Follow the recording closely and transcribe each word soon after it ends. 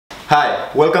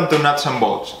Hi, welcome to Nuts and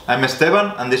Bolts. I'm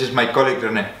Esteban and this is my colleague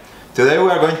René. Today we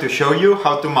are going to show you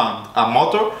how to mount a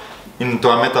motor into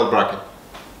a metal bracket.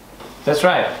 That's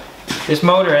right. This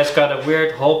motor has got a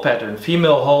weird hole pattern,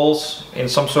 female holes in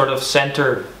some sort of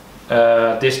center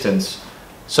distance.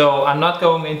 So I'm not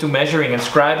going into measuring and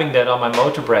scribing that on my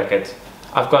motor bracket.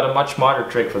 I've got a much smarter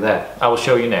trick for that. I will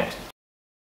show you next.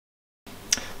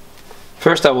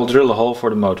 First I will drill a hole for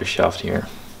the motor shaft here.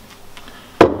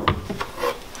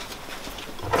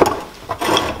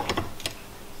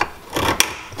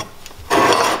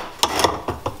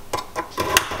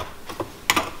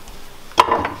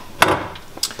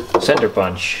 Center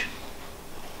punch.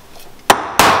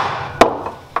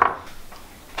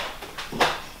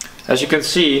 As you can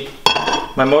see,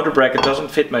 my motor bracket doesn't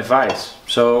fit my vise,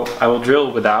 so I will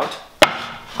drill without.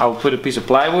 I will put a piece of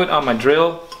plywood on my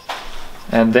drill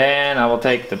and then I will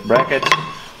take the bracket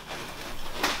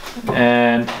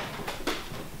and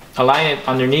align it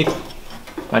underneath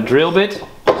my drill bit so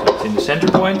it's in the center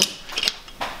point.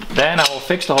 Then I will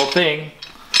fix the whole thing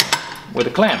with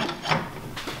a clamp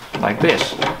like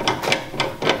this.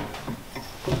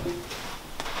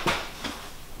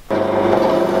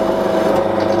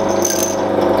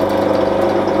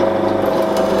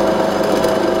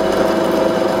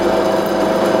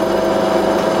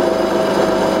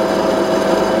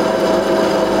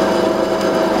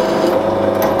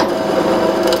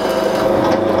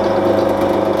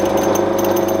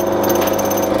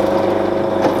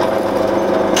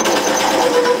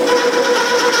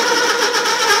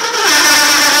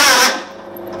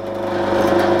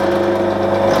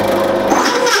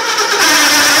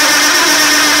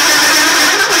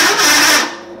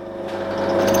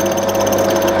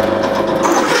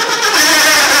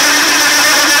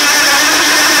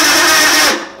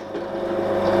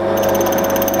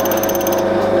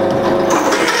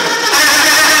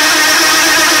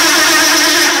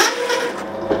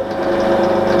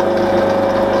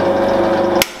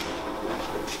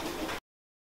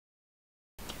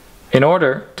 In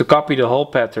order to copy the hole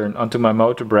pattern onto my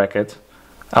motor bracket,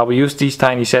 I will use these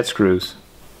tiny set screws.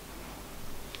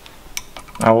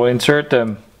 I will insert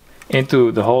them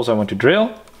into the holes I want to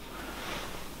drill.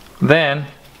 Then,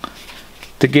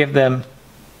 to give them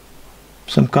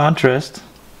some contrast,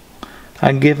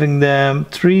 I'm giving them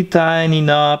 3 tiny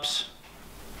knobs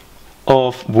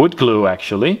of wood glue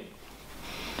actually.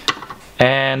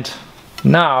 And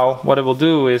now what I will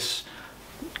do is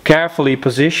carefully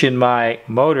position my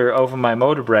motor over my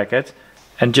motor bracket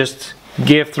and just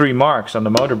give 3 marks on the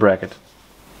motor bracket.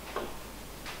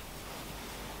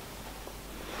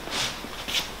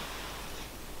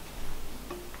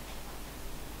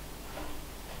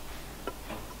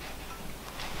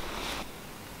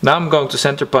 Now I'm going to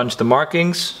center punch the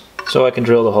markings so I can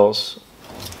drill the holes.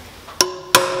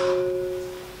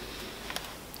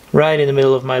 Right in the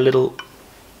middle of my little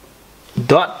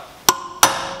dot.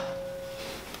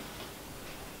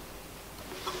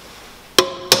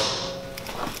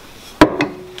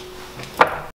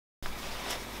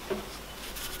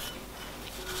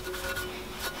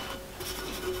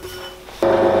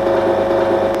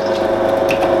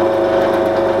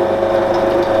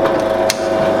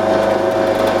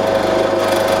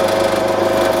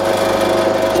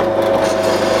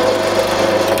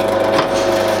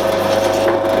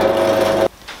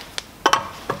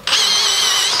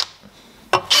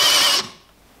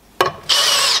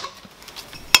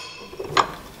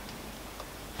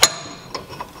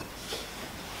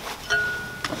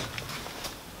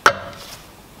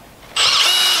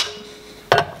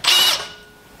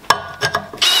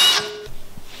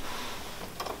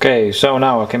 Okay, so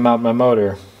now I can mount my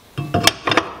motor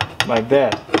like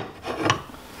that.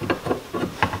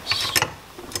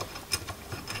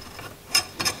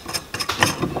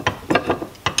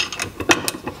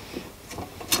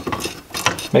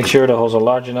 Make sure the holes are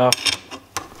large enough.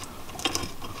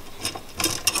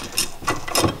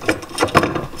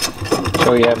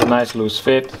 So you have a nice loose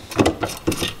fit.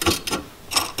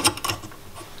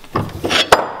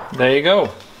 There you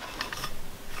go.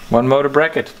 One motor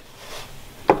bracket.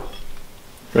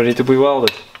 Ready to be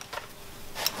welded.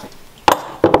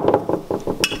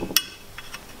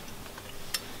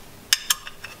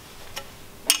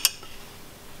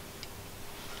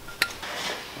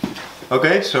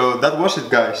 Okay, so that was it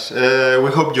guys. We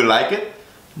hope you like it.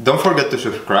 Don't forget to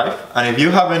subscribe, and if you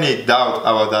have any doubt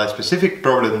about a specific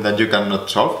problem that you cannot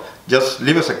solve, just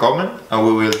leave us a comment and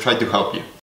we will try to help you.